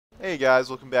Hey guys,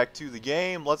 welcome back to the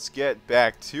game. Let's get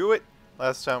back to it.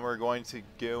 Last time we were going to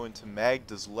go into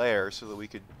Magda's lair so that we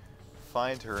could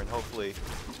find her and hopefully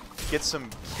get some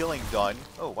killing done.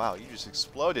 Oh wow, you just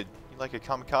exploded. You like a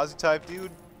kamikaze type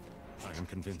dude? I am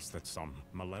convinced that some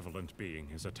malevolent being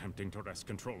is attempting to wrest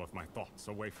control of my thoughts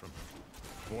away from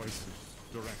me. Voices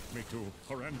direct me to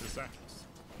horrendous acts,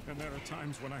 and there are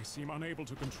times when I seem unable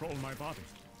to control my body.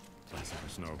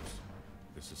 Lazarus knows.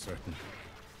 This is certain.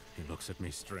 He looks at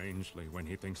me strangely when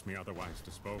he thinks me otherwise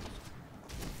disposed.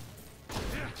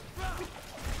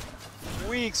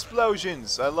 Wee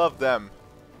explosions! I love them.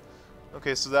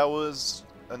 Okay, so that was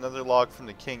another log from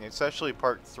the king. It's actually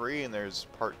part 3 and there's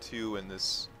part 2 in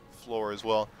this floor as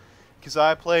well. Because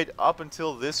I played up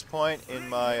until this point in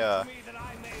my,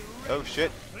 oh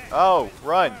shit. Oh,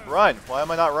 run, run! Why am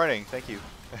I not running? Thank you.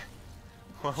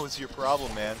 What was your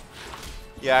problem, man?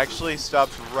 Yeah, I actually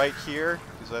stopped right here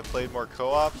because I played more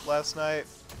co-op last night.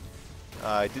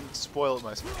 I didn't spoil it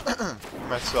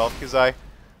myself because I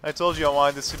told you I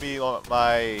wanted this to be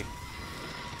my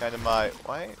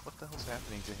why? What the hell's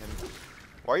happening to him?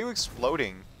 Why are you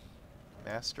exploding?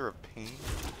 Master of Pain?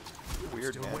 You're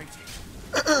weird,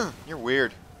 man. You're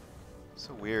weird.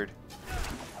 So weird.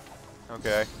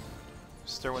 Okay.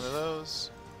 Just throw one of those.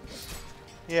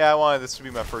 Yeah, I wanted this to be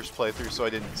my first playthrough so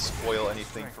I didn't spoil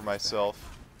anything for myself.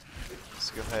 Let's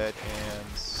go ahead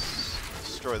and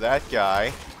destroy that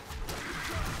guy.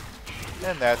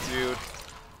 And that dude.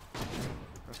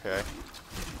 Okay.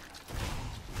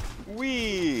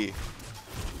 Whee!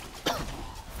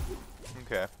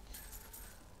 Okay.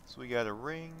 So we got a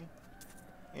ring.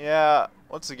 Yeah,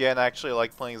 once again, I actually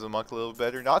like playing as a monk a little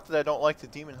better. Not that I don't like the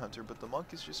demon hunter, but the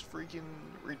monk is just freaking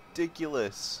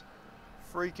ridiculous.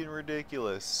 Freaking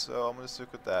ridiculous. So I'm gonna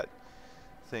stick with that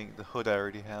thing, the hood I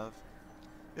already have.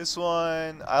 This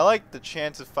one, I like the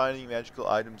chance of finding magical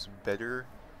items better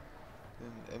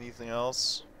than anything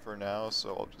else for now, so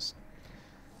I'll just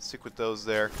stick with those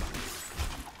there.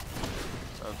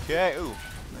 Okay, ooh,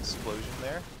 nice explosion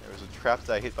there. There was a trap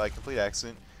that I hit by complete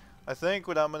accident. I think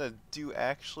what I'm gonna do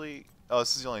actually, oh,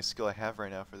 this is the only skill I have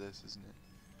right now for this, isn't it?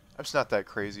 I'm just not that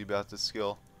crazy about this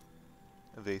skill.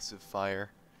 Evasive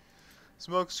fire.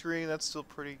 Smoke screen, that's still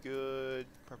pretty good.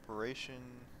 Preparation,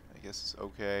 I guess it's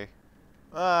okay.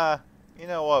 You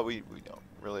know what? We don't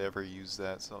really ever use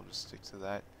that, so I'll just stick to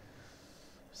that.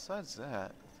 Besides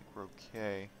that, I think we're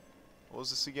okay. What was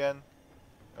this again?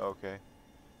 Oh, okay.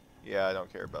 Yeah, I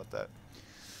don't care about that.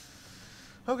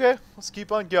 Okay, let's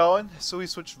keep on going. So we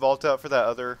switched Vault out for that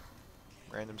other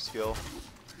random skill.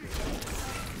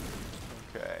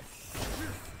 Okay.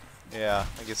 Yeah,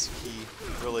 I guess key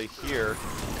really here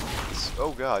is,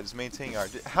 oh god, is maintaining our...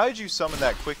 How did you summon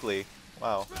that quickly?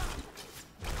 Wow.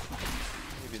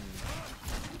 Even...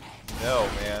 No,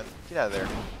 man. Get out of there.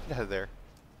 Get out of there.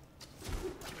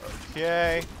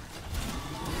 Okay.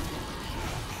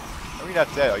 Are you not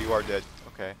dead? Oh, you are dead.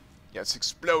 Okay. Yes,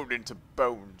 explode into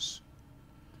bones.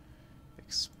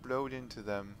 Explode into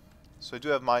them. So I do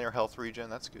have minor health regen.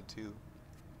 That's good, too.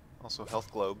 Also health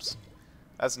globes.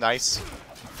 That's nice.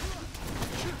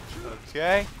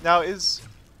 Okay. Now, is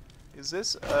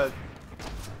this a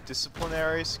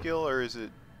disciplinary skill, or is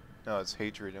it... No, it's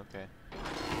hatred. Okay.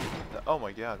 Oh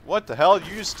my god. What the hell did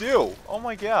you just do? Oh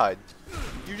my god.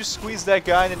 You just squeezed that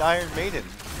guy in an Iron Maiden.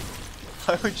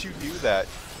 Why would you do that?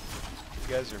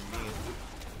 You guys are mean.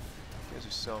 You guys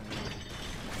are so mean.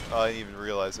 Oh, I didn't even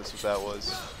realize that's what that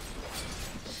was.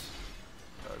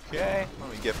 Okay, let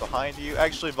me get behind you.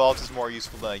 Actually, Vault is more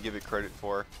useful than I give it credit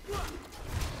for.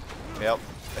 Yep.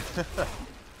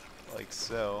 Like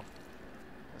so.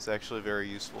 It's actually very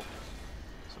useful.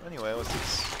 So anyway, what's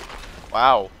this?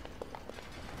 Wow.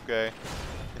 Okay.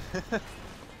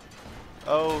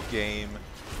 Oh, game.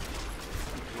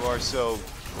 You are so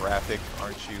graphic,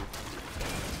 aren't you?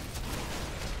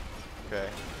 Okay.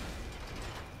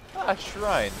 Ah,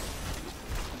 shrine.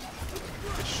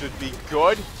 It should be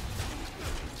good.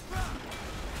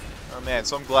 Oh man,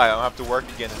 so I'm glad I don't have to work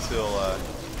again until,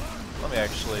 let me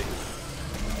actually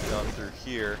get on through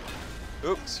here.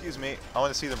 Oops, excuse me. I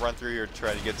want to see them run through here to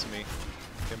try to get to me.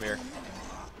 Come here.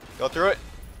 Go through it.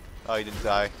 Oh, he didn't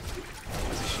die.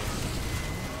 That's a shame.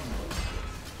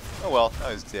 Oh well, now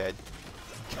he's dead.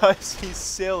 Guys, he's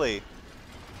silly.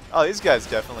 Oh, these guys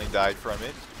definitely died from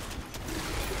it.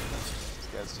 These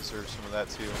guys deserve some of that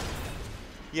too.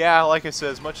 Yeah, like I said,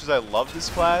 as much as I love this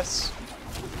class,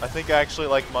 I think I actually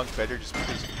like Monk better just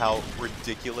because of how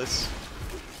ridiculously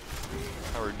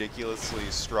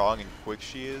strong and quick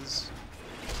she is.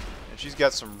 And she's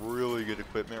got some really good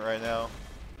equipment right now.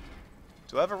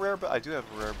 Do I have a rare belt? I do have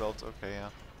a rare belt. Okay, yeah.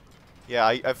 Yeah,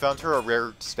 I found her a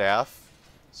rare staff,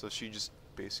 so she just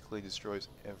basically destroys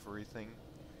everything.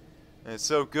 And it's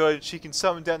so good, she can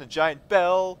summon down a giant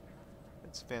bell.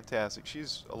 It's fantastic.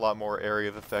 She's a lot more area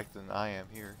of effect than I am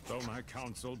here. Though my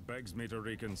counsel begs me to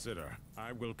reconsider,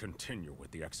 I will continue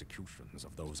with the executions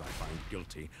of those I find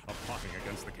guilty of plotting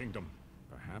against the kingdom.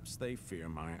 Perhaps they fear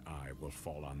my eye will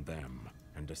fall on them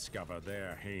and discover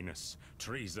their heinous,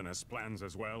 treasonous plans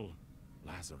as well.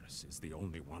 Lazarus is the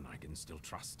only one I can still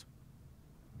trust.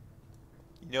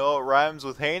 You know what rhymes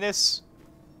with heinous?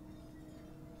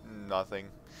 Nothing.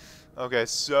 Okay,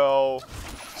 so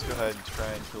let's go ahead and try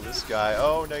and kill this guy.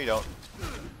 Oh, no you don't.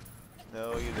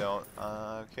 No you don't.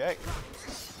 Okay.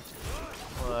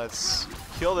 Let's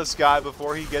kill this guy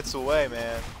before he gets away,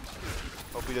 man.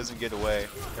 Hope he doesn't get away.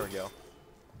 There we go.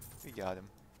 We got him.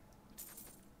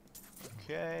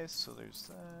 Okay, so there's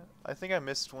that. I think I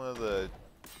missed one of the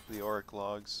auric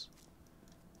logs.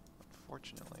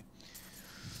 Unfortunately.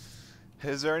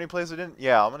 Is there any place I didn't?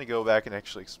 Yeah, I'm going to go back and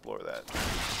actually explore that.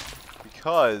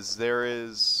 Because there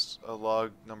is a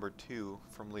log number 2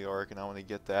 from Leoric, and I want to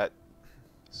get that.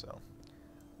 So,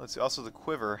 let's see. Also, the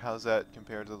quiver, how's that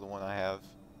compared to the one I have?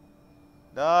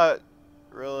 Not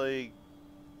really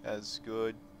as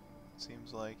good,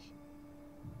 seems like.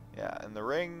 Yeah, and the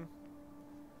ring,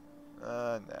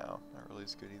 no, not really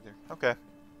as good either. Okay.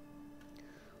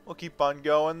 We'll keep on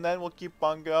going then. We'll keep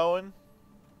on going.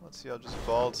 Let's see, I'll just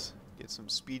vault, get some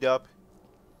speed up.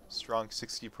 Strong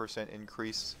 60%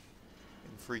 increase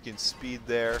in freaking speed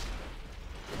there.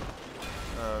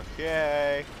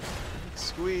 Okay.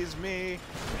 Squeeze me.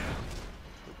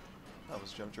 I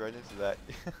almost jumped right into that.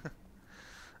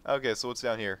 Okay, so what's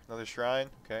down here? Another shrine?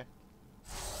 Okay.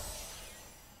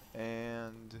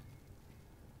 And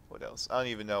what else? I don't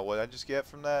even know what I just get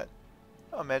from that.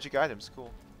 Oh, magic items.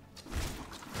 Cool.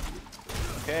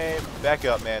 Okay, back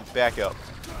up, man. Back up.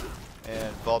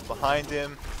 And vault behind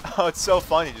him. Oh, it's so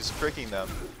funny just tricking them.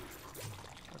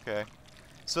 Okay.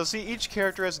 So see, each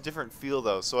character has a different feel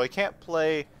though. So I can't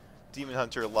play Demon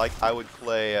Hunter like I would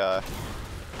play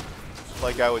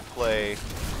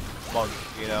Monk,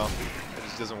 you know? It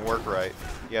just doesn't work right.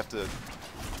 You have to,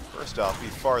 first off, be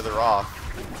farther off.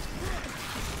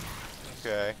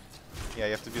 Okay. Yeah,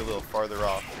 you have to be a little farther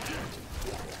off.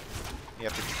 You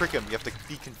have to trick him. You have to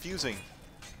be confusing.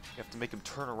 You have to make him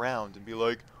turn around and be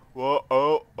like, well,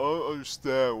 oh, I don't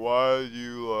understand. Why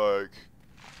you like...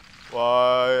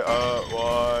 Why,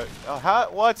 what? Oh,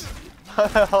 how, what? How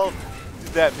the hell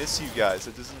did that miss you guys?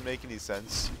 It doesn't make any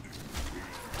sense.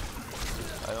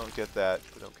 I don't get that,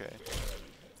 but okay.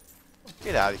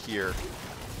 Get out of here.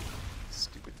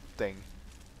 Stupid thing.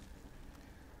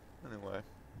 Anyway.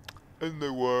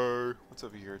 What's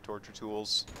over here? Torture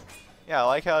tools. Yeah, I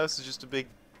like how this is just a big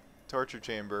torture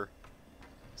chamber,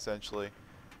 essentially.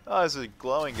 Oh, there's a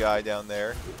glowing guy down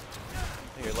there.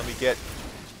 Here, let me get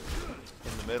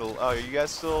in the middle. Oh, are you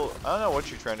guys still... I don't know what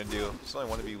you're trying to do. There's only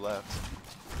one of you left.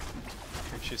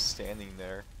 You're just standing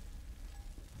there.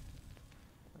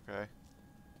 Okay.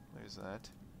 There's that.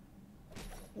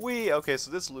 Okay,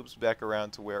 so this loops back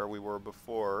around to where we were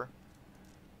before.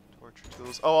 Torture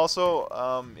tools. Oh, also,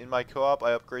 in my co-op,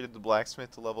 I upgraded the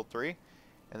blacksmith to level 3.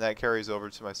 And that carries over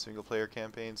to my single-player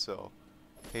campaign, so...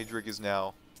 Hadric is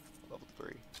now level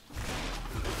 3.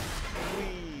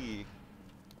 Whee!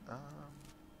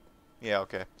 Yeah,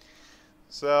 okay.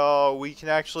 So, we can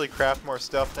actually craft more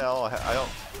stuff now. I don't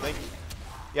think...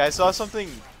 Yeah, I saw something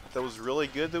that was really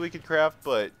good that we could craft,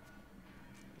 but...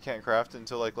 You can't craft it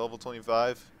until, like, level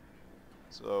 25.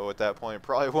 So, at that point, it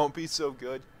probably won't be so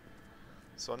good.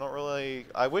 So, I don't really...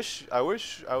 I wish I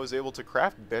was able to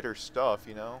craft better stuff,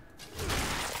 you know?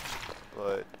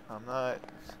 But, I'm not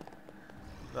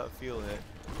feeling it.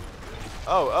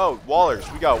 Oh,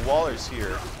 Wallers. We got Wallers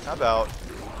here. How about...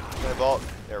 Can I vault?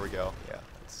 There we go. Yeah.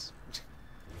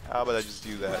 How about I just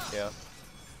do that? Yeah.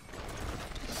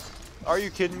 Are you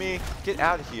kidding me? Get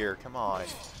out of here. Come on.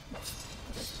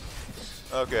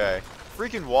 Okay.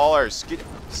 Freaking Wallers.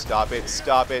 Stop it.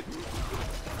 Stop it.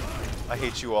 I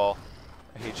hate you all.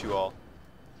 I hate you all.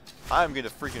 I'm gonna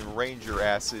freaking range your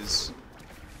asses.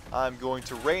 I'm going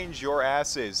to range your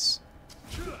asses.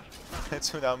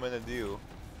 That's what I'm gonna do.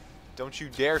 Don't you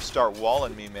dare start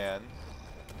walling me, man.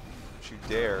 Don't you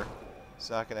dare. It's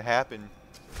not gonna happen.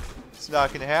 It's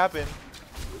not gonna happen.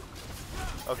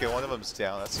 Okay, one of them's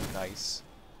down. That's nice.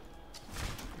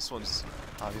 This one's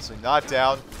obviously not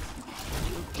down.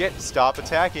 Stop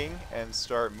attacking and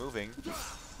start moving.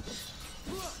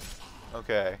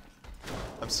 Okay.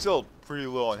 I'm still pretty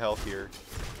low on health here.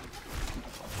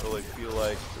 I really feel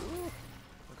like...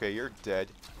 Okay, you're dead.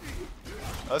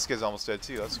 Oh, this guy's almost dead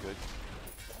too. That's good.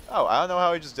 Oh, I don't know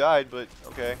how he just died, but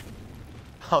okay.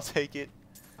 I'll take it.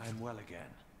 I am well again.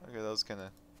 Okay, that was kind of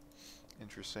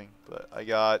interesting. But I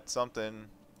got something.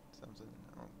 Something.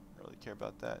 I don't really care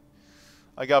about that.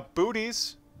 I got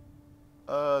booties.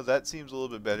 That seems a little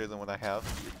bit better than what I have.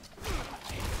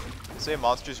 Say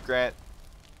monsters grant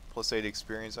plus 8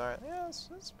 experience. Alright, yeah,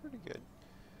 that's pretty good.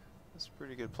 That's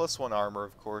pretty good. Plus 1 armor,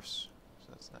 of course. So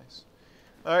that's nice.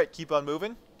 Alright, keep on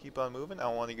moving. Keep on moving. I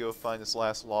want to go find this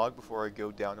last log before I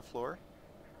go down the floor.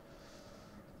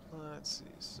 Let's see.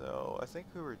 So, I think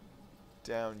we were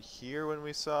down here when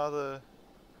we saw the...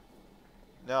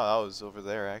 No, that was over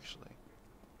there, actually.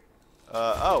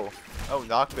 Oh,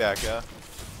 knockback, huh?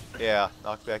 Yeah,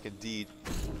 knockback indeed.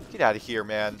 Get out of here,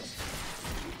 man.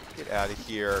 Get out of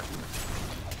here.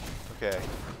 Okay,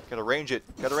 gotta range it.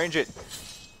 Gotta range it.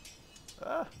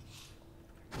 Ah.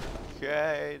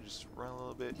 Okay, just run a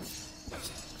little bit.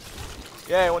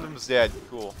 Yeah, one of them's dead.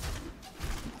 Cool.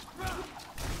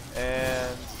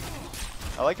 And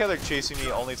I like how they're chasing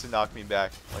me only to knock me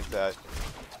back like that.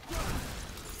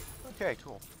 Okay,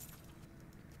 cool.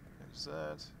 There's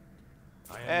that.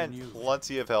 And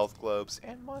plenty of health globes.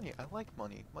 And money. I like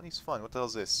money. Money's fun. What the hell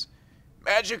is this?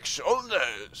 Magic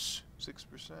shoulders!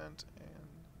 6%. And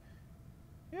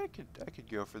yeah, I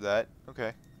could go for that.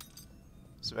 Okay.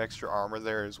 Some extra armor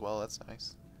there as well. That's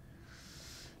nice.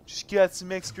 Just got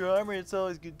some extra armor. It's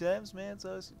always good times, man. It's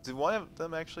always... Did one of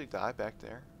them actually die back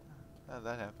there? How did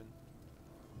that happen?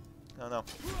 I don't know.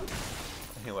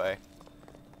 Anyway.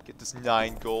 Get this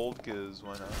 9 gold, because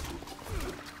why not?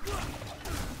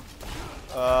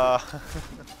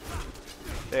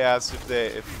 They asked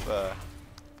if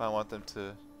I want them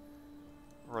to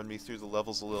run me through the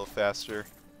levels a little faster.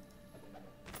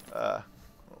 Hold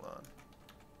on.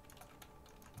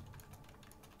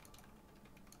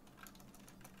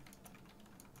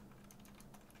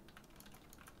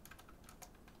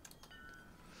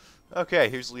 Okay,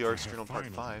 here's Leor's Journal Part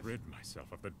 5. Rid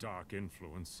myself of the dark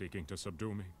influence seeking to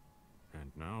subdue me,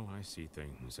 and now I see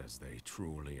things as they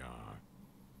truly are.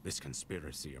 This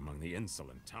conspiracy among the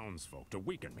insolent townsfolk to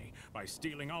weaken me by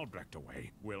stealing Albrecht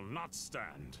away will not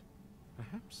stand.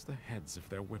 Perhaps the heads of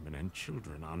their women and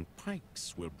children on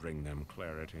pikes will bring them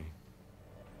clarity.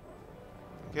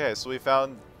 Okay, so we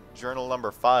found journal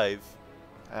number 5.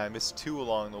 I missed 2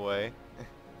 along the way.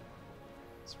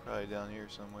 It's probably down here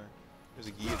somewhere. There's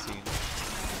a guillotine.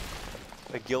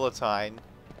 A guillotine.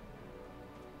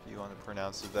 If you want to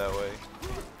pronounce it that way.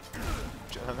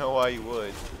 I don't know why you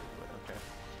would. But okay.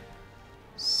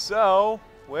 So,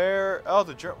 where... Oh,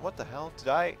 the journal... What the hell? Did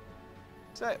I...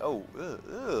 Oh,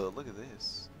 look at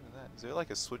this. Look at that. Is there like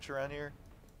a switch around here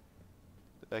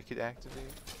that I could activate?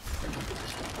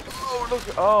 Oh, look!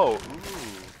 Oh!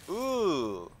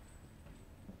 Ooh!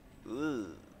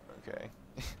 Ooh! Okay.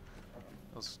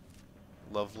 That was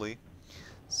lovely.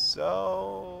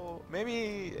 So...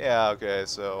 Maybe... Yeah, okay,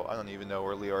 so I don't even know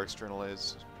where Leor's Journal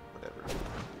is. Whatever.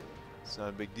 It's not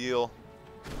a big deal.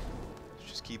 Let's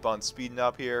just keep on speeding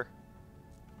up here.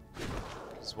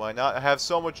 Because why not? I have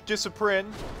so much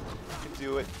discipline. I can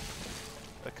do it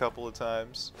a couple of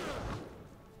times.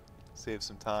 Save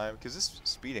some time. Because this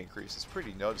speed increase is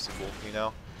pretty noticeable, you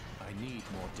know? I need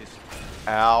more discipline.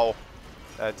 Ow.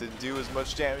 That didn't do as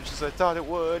much damage as I thought it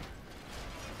would.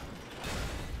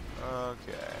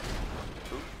 Okay.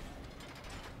 Oop.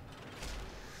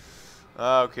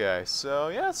 Okay, so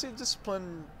yeah, see,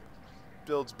 discipline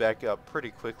builds back up pretty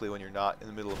quickly when you're not in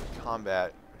the middle of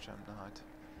combat, which I'm not.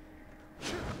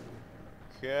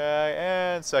 Okay,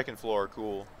 and second floor,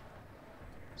 cool.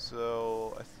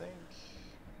 So, I think...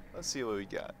 Let's see what we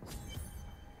got.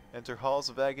 Enter Halls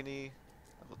of Agony,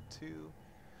 level 2.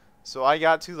 So I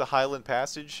got to the Highland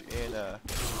Passage in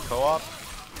co-op.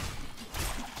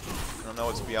 I don't know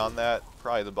what's beyond that.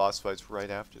 Probably the boss fight's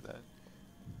right after that.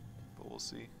 But we'll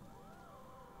see.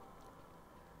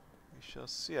 We shall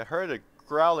see. I heard a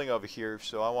growling over here,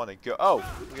 so I want to go... Oh!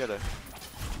 We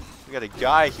got a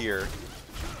guy here.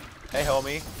 Hey,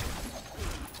 homie.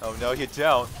 Oh, no, you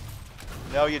don't.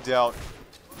 No, you don't.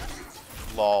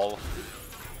 Lol.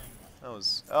 That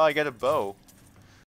was... Oh, I got a bow.